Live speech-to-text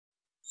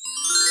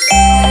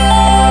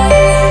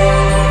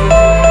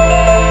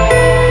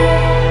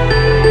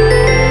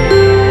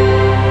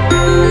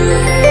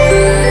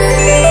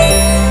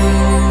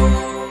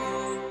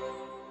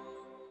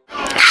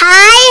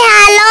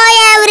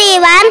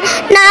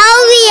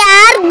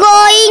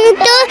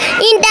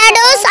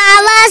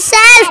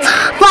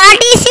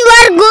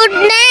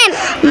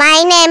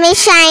is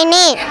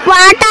Shiny.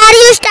 What are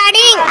you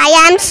studying? I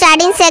am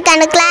studying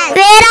second class.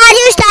 Where are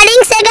you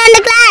studying second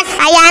class?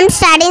 I am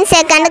studying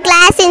second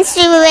class in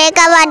Sri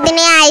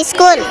Vivekavardhini High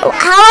School.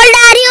 How old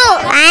are you?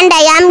 And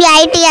I am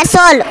 8 years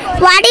old.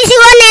 What is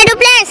your native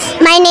place?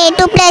 My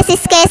native place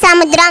is K.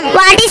 Samudram.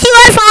 What is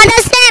your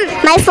father's name?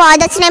 My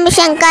father's name is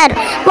Shankar.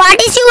 What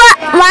is your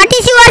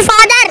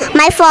father?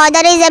 My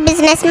father is a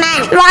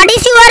businessman. What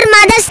is your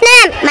mother's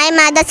name? My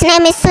mother's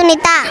name is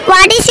Sunita.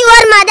 What is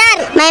your mother?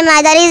 My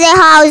mother is a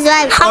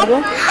housewife.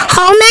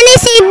 How many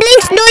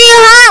siblings do you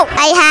have?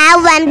 I have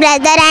one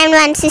brother and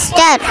one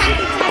sister.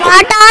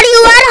 What are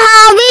your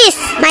hobbies?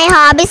 My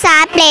hobbies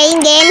are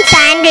playing games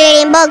and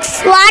reading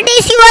books. What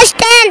is your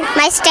strength?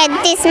 My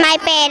strength is my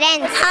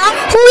parents.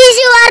 Who is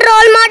your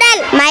role model?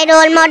 My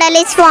role model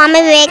is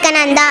Swami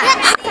Vivekananda.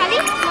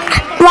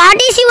 What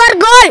is your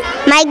goal?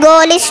 My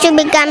goal is to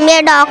become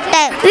a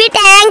doctor. We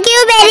thank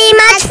you very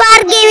much for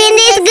giving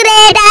this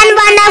great and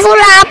wonderful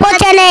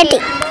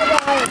opportunity.